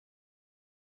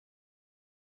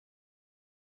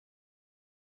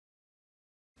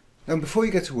Now, before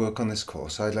you get to work on this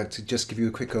course, I'd like to just give you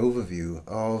a quick overview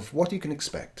of what you can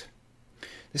expect.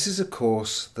 This is a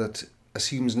course that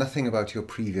assumes nothing about your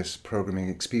previous programming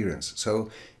experience. So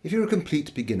if you're a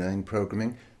complete beginner in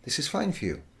programming, this is fine for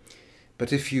you.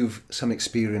 But if you've some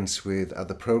experience with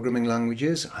other programming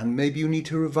languages and maybe you need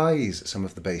to revise some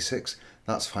of the basics,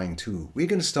 that's fine too. We're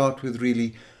going to start with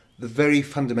really the very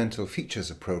fundamental features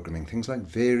of programming, things like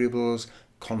variables,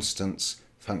 constants,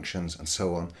 functions, and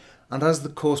so on. And as the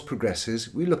course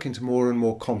progresses, we look into more and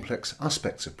more complex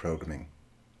aspects of programming.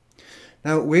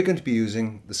 Now, we're going to be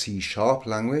using the C#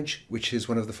 language, which is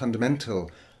one of the fundamental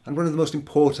and one of the most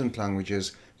important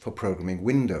languages for programming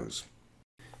Windows.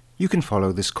 You can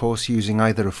follow this course using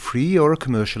either a free or a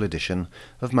commercial edition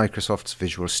of Microsoft's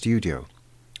Visual Studio.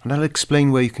 And I'll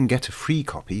explain where you can get a free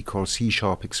copy called C#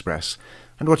 Express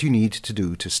and what you need to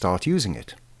do to start using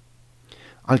it.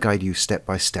 I'll guide you step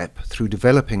by step through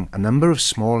developing a number of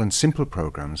small and simple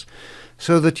programs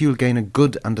so that you'll gain a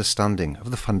good understanding of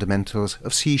the fundamentals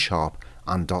of C#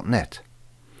 and .NET.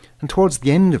 And towards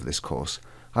the end of this course,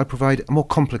 I'll provide a more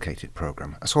complicated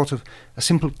program, a sort of a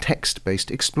simple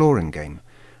text-based exploring game,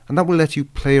 and that will let you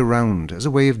play around as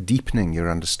a way of deepening your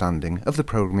understanding of the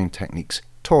programming techniques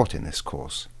taught in this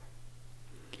course.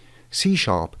 C#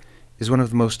 is one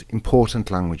of the most important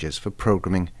languages for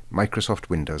programming Microsoft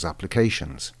Windows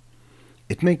applications.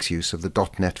 It makes use of the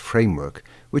 .NET framework,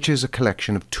 which is a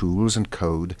collection of tools and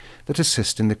code that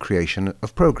assist in the creation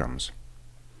of programs.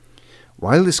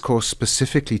 While this course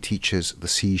specifically teaches the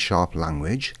C#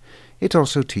 language, it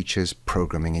also teaches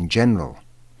programming in general.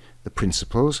 The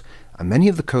principles and many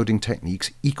of the coding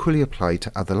techniques equally apply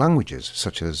to other languages,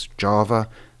 such as Java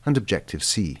and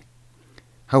Objective-C.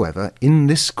 However, in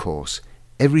this course,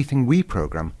 everything we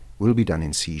program will be done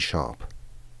in C#.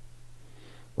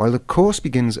 While the course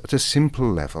begins at a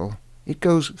simple level, it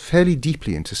goes fairly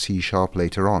deeply into C#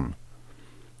 later on.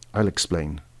 I'll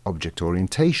explain object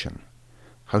orientation,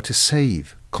 how to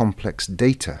save complex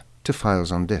data to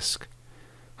files on disk,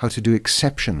 how to do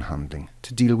exception handling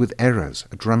to deal with errors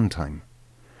at runtime,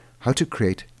 how to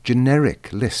create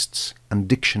generic lists and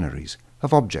dictionaries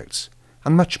of objects,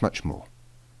 and much, much more.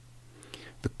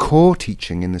 The core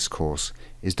teaching in this course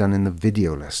is done in the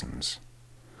video lessons.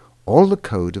 All the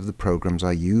code of the programs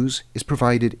I use is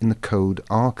provided in the code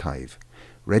archive,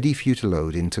 ready for you to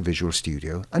load into Visual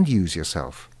Studio and use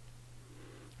yourself.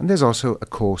 And there's also a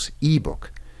course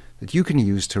ebook that you can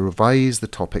use to revise the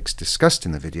topics discussed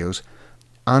in the videos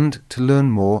and to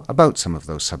learn more about some of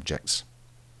those subjects.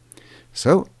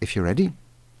 So, if you're ready,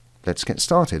 let's get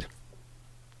started.